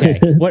 Okay,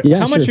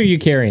 how much are you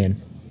carrying?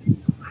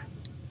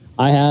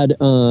 I had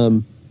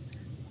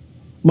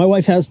my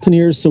wife has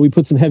panniers, so we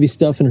put some heavy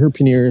stuff in her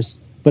panniers.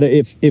 But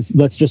if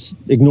let's just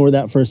ignore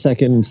that for a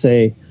second and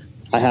say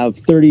I have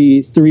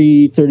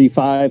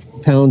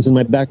 35 pounds in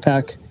my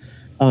backpack.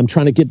 I'm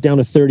trying to get down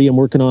to 30. I'm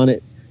working on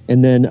it.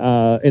 And then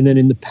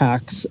in the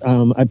packs,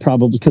 I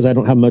probably, because I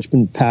don't have much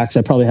in packs,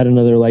 I probably had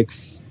another like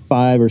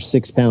 5 or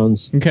 6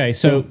 pounds. Okay,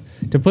 so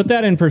to put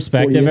that in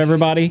perspective, 40-ish.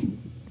 Everybody,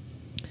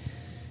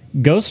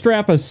 go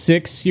strap a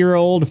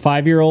 6-year-old,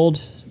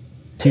 5-year-old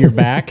to your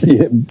back.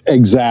 Yeah,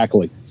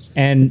 exactly.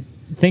 And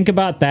think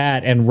about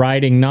that and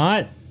riding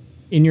not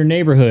in your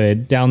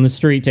neighborhood down the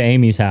street to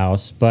Amy's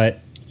house,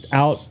 but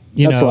out,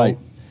 right.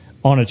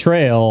 on a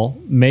trail,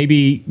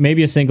 maybe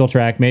a single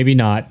track, maybe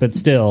not, but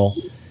still,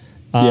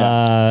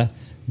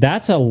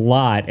 that's a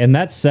lot. And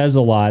that says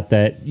a lot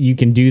that you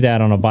can do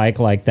that on a bike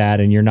like that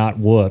and you're not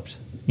whooped,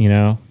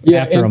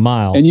 after a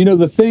mile. And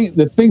the thing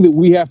that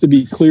we have to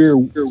be clear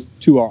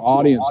to our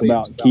audience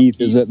about, Keith,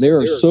 is that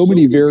there are so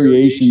many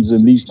variations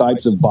in these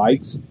types of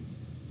bikes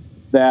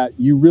that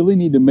you really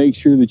need to make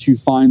sure that you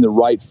find the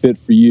right fit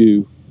for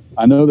you.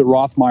 I know that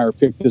Rothmeyer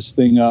picked this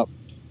thing up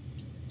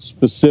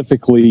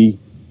specifically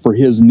for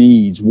his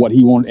needs, what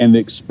he wanted, and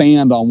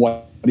expand on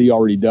what he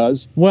already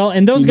does. Well,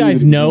 and those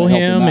guys know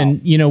him,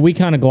 and we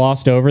kind of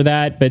glossed over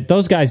that, but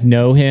those guys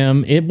know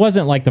him. It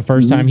wasn't like the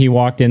first time he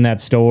walked in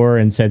that store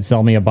and said,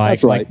 "Sell me a bike."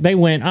 That's right. Like they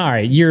went, "All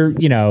right, you're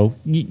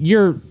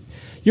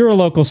a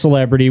local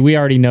celebrity. We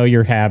already know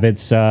your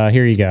habits.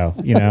 Here you go."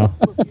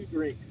 A few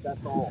drinks,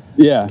 that's all.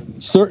 Yeah,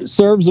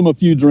 serves them a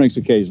few drinks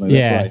occasionally.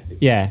 That's right.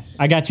 Yeah.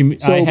 I got you.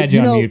 So, I had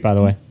you on mute, by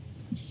the way.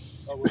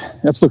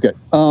 That's okay.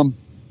 And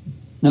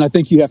I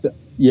think you have to.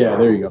 Yeah,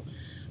 there you go.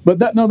 But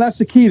that's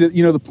the key. That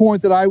the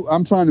point that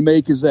I'm trying to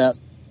make is that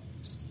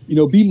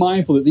be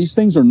mindful that these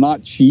things are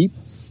not cheap.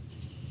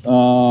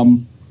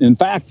 In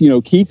fact,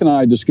 Keith and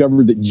I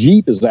discovered that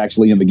Jeep is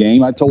actually in the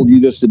game. I told you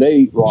this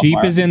today, Rothmeyer.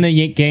 Jeep is in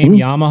the game.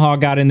 Yamaha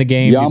got in the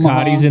game.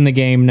 Ducati's in the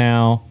game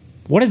now.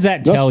 What does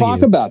that tell you? Let's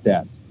talk about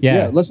that.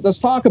 Yeah. Let's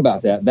talk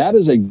about that. That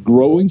is a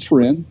growing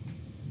trend.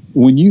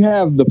 When you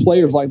have the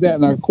players like that,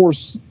 and of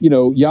course,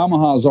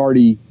 Yamaha's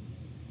already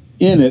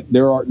in it.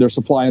 They're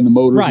supplying the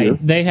motor. Right. Here.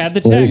 They had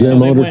the tech. So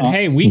they went,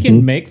 hey, we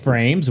can make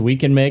frames. We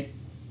can make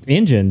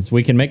engines.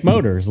 We can make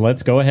motors.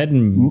 Let's go ahead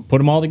and put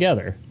them all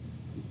together.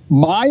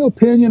 My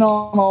opinion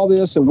on all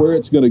this and where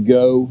it's going to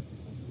go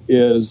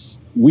is,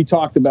 we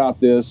talked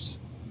about this,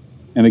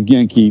 and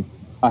again, Keith,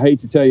 I hate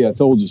to tell you, I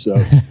told you so.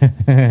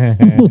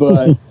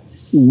 But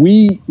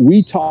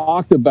we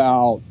talked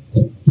about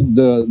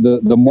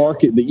the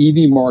market,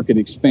 the EV market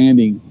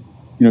expanding,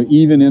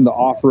 even into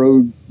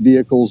off-road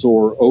vehicles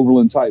or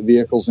overland type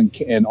vehicles and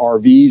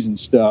RVs and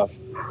stuff.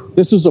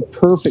 This is a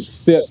perfect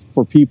fit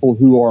for people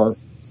who are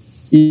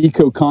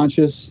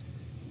eco-conscious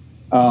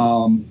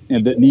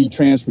and that need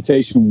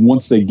transportation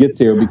once they get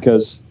there,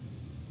 because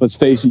let's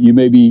face it, you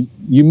may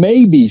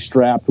be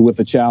strapped with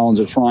the challenge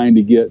of trying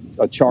to get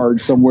a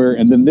charge somewhere,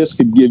 and then this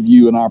could give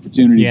you an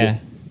opportunity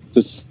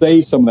to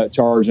save some of that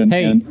charge and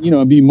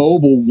be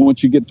mobile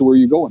once you get to where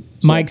you're going.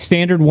 So, Mike,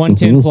 standard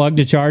 110 plug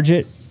to charge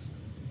it?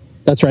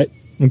 That's right.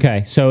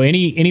 Okay, so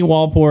any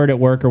wall port at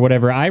work or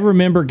whatever. I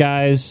remember,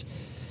 guys,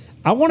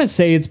 I want to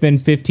say it's been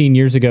 15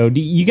 years ago.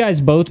 You guys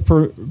both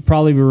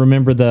probably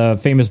remember the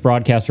famous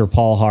broadcaster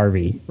Paul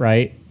Harvey,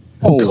 right?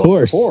 Of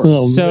course.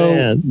 Oh, so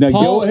man. Now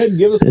go ahead and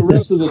give us the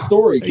rest of the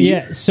story, Keith.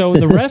 Yeah. So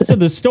the rest of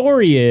the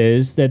story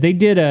is that they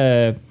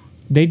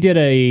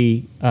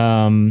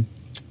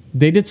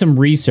did some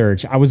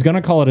research. I was going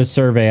to call it a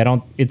survey.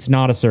 It's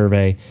not a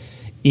survey.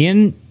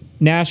 In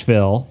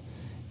Nashville,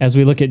 as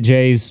we look at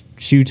Jay's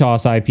Shoe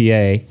Toss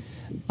IPA,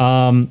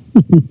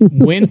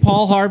 when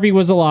Paul Harvey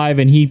was alive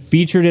and he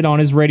featured it on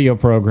his radio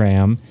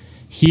program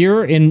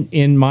here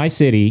in my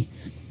city,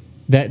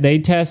 that they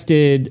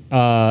tested,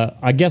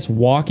 I guess,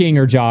 walking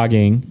or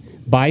jogging,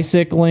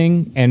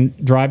 bicycling,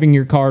 and driving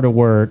your car to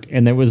work.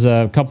 And there was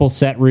a couple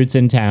set routes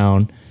in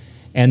town.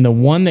 And the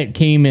one that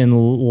came in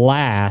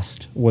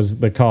last was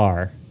the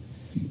car.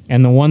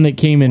 And the one that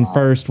came in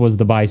first was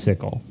the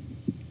bicycle.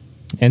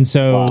 And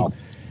so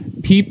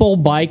people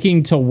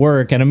biking to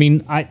work, and I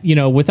mean,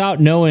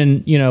 without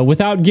knowing,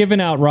 without giving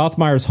out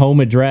Rothmeier's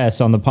home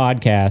address on the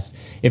podcast,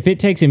 if it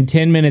takes him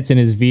 10 minutes in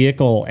his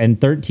vehicle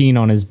and 13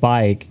 on his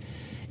bike,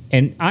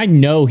 and I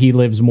know he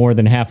lives more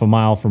than half a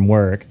mile from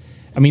work.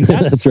 I mean,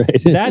 that's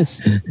right.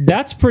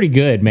 that's pretty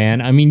good, man.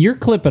 I mean, you're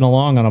clipping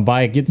along on a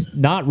bike. It's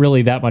not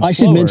really that much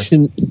slower.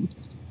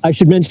 I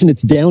should mention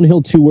it's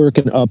downhill to work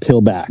and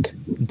uphill back.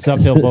 It's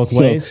uphill both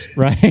ways,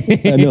 right?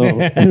 No,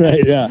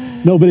 right,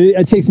 yeah. No, but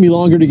it takes me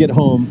longer to get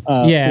home,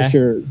 for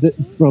sure,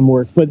 from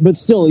work. But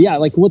still, yeah,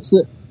 like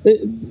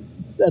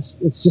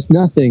it's just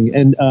nothing.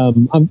 And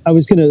I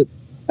was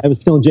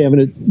telling Jay I'm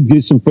going to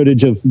do some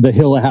footage of the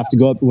hill I have to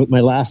go up with,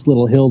 my last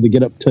little hill to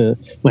get up to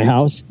my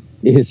house.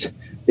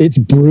 It's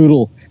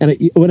brutal. And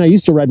when I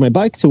used to ride my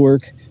bike to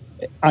work,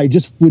 I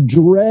just would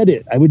dread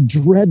it. I would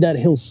dread that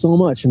hill so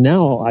much. And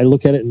now I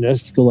look at it and I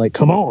just go like,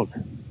 come on.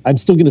 I'm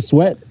still going to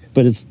sweat,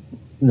 but it's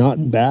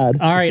not bad.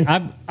 All right.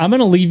 I'm going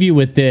to leave you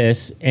with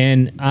this.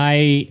 And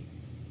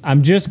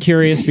I'm just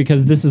curious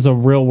because this is a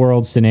real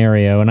world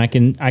scenario. And I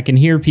can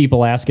hear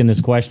people asking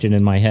this question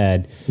in my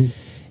head.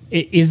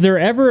 Is there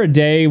ever a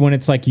day when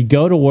it's like you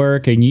go to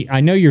work and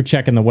I know you're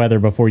checking the weather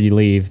before you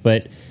leave,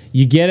 but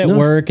you get at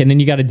work and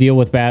then you got to deal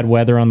with bad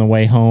weather on the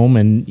way home,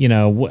 and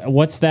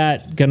what's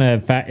that gonna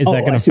is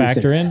that gonna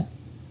factor in?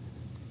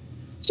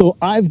 So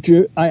I've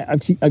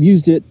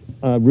used it.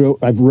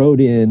 I've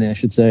rode in, I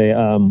should say,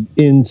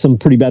 in some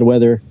pretty bad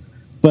weather,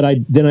 but I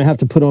have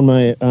to put on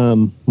my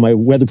my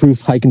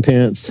weatherproof hiking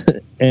pants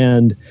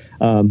and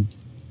I'll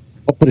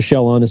put a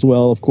shell on as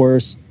well, of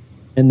course,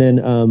 and then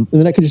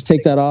I can just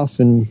take that off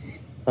and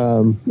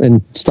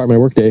start my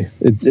workday.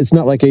 It's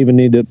not like I even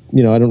need to,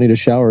 I don't need a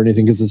shower or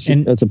anything because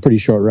that's a pretty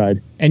short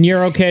ride. And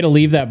you're okay to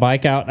leave that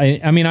bike out?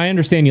 I mean, I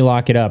understand you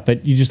lock it up,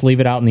 but you just leave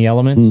it out in the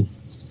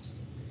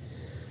elements?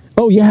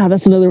 Oh, yeah,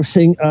 that's another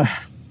thing.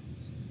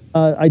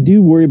 I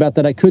do worry about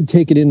that. I could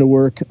take it into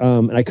work,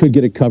 and I could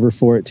get a cover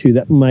for it, too.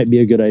 That might be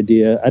a good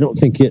idea. I don't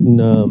think getting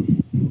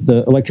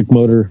the electric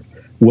motor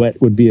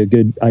wet would be a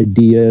good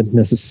idea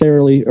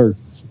necessarily, or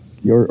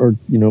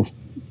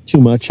too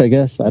much, I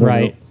guess. I don't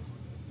know.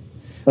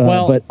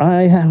 Well, but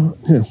I have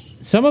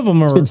some of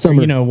them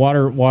are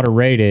water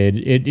rated.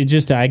 It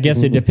just, I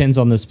guess, it depends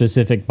on the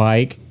specific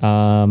bike.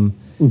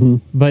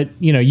 But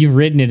you've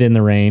ridden it in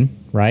the rain,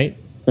 right?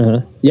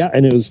 Yeah,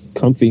 and it was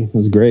comfy. It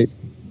was great.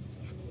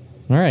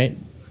 All right,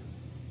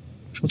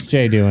 what's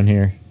Jay doing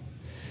here?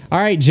 All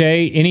right,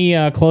 Jay,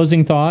 any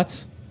closing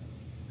thoughts?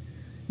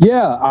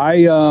 Yeah,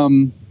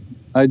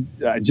 I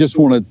just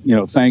want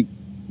to thank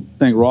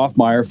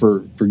Rothmeier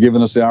for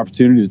giving us the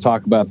opportunity to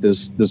talk about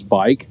this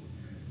bike.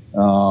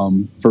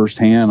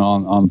 Firsthand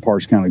on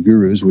Parks County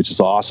Gurus, which is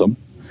awesome.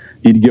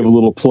 Need to give a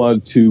little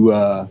plug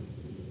to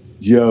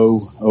Joe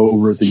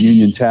over at the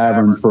Union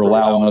Tavern for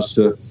allowing us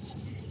to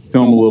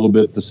film a little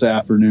bit this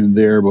afternoon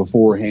there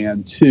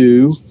beforehand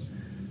too.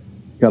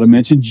 Got to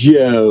mention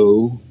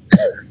Joe.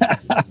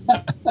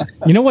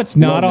 You know what's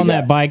not on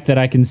that bike that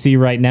I can see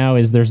right now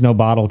is there's no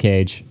bottle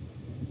cage.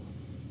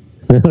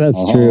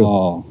 That's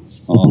true.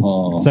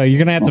 So you're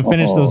gonna have to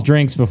finish those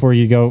drinks before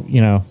you go.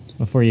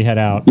 Before you head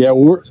out. Yeah,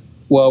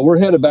 we're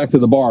headed back to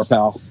the bar,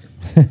 pal.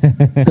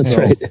 That's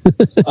right.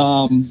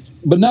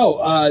 But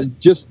no,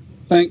 just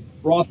thank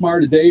Rothmeier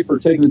today for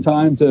taking the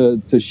time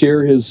to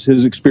share his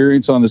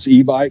experience on this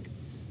e-bike.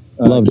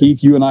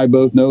 Keith, you and I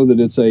both know that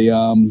it's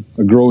a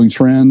growing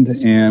trend,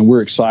 and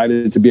we're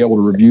excited to be able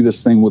to review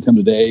this thing with him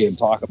today and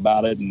talk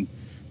about it, and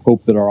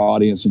hope that our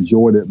audience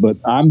enjoyed it. But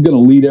I'm going to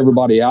lead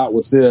everybody out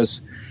with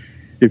this.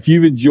 If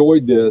you've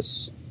enjoyed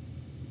this,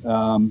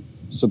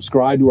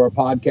 subscribe to our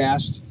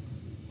podcast,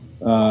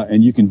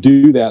 and you can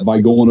do that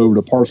by going over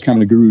to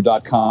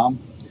partscounterguru.com,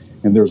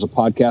 and there's a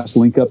podcast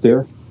link up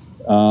there.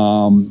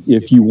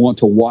 If you want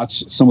to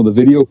watch some of the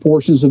video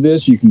portions of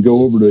this, you can go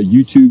over to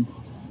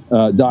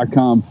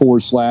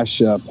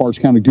youtube.com/Parts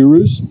Counter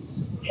Gurus.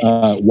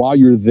 While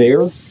you're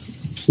there,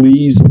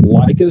 please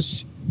like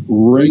us,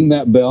 ring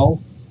that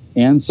bell,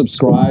 and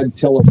subscribe.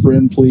 Tell a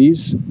friend,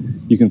 please.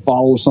 You can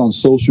follow us on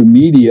social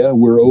media.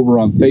 We're over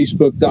on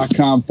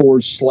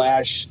Facebook.com/Parts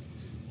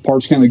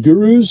Counter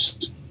Gurus.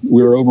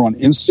 We're over on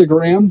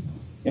Instagram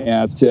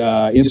at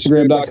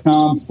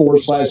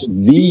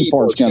Instagram.com/The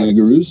Parts Counter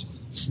Gurus.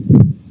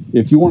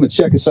 If you want to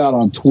check us out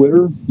on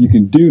Twitter, you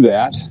can do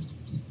that.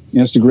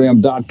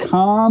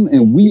 Instagram.com,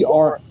 and we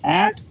are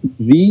at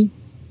The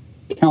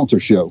Counter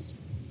Show,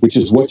 which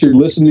is what you're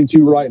listening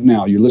to right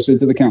now. You're listening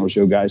to The Counter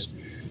Show, guys.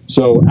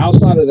 So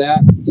outside of that,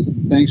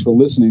 thanks for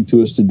listening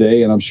to us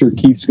today, and I'm sure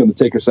Keith's going to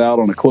take us out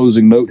on a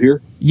closing note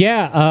here.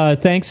 Yeah,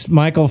 thanks,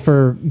 Michael,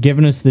 for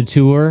giving us the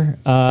tour.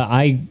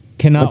 I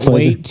cannot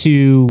wait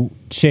to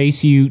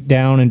chase you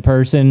down in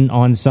person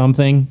on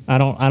something. I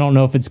don't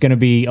know if it's going to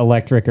be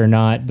electric or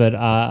not, but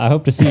I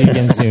hope to see you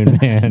again soon,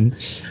 man.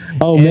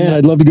 Oh, man,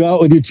 I'd love to go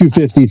out with your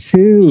 250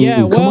 too.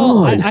 Yeah,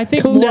 well, I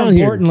think more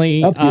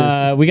importantly,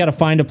 we got to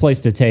find a place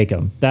to take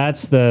them.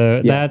 That's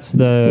the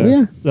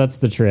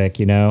trick,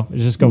 you know.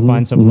 Just go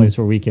find some place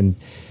where we can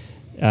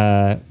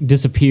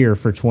disappear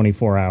for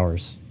 24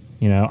 hours.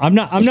 You know, I'm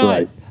not.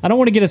 Right. I don't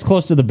want to get as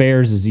close to the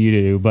Bears as you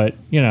do, but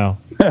you know.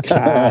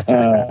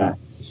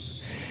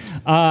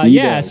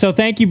 Yeah. So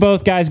thank you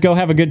both, guys. Go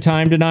have a good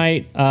time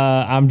tonight.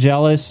 I'm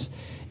jealous.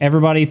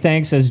 Everybody,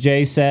 thanks. As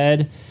Jay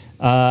said.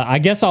 I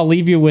guess I'll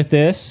leave you with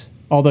this,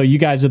 although you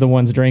guys are the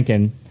ones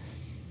drinking.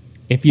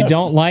 If you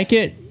don't like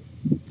it,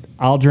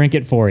 I'll drink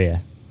it for you.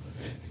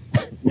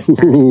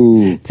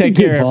 Ooh, Take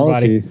care,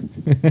 everybody.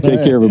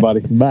 Take care, everybody.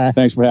 Bye.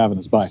 Thanks for having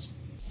us. Bye.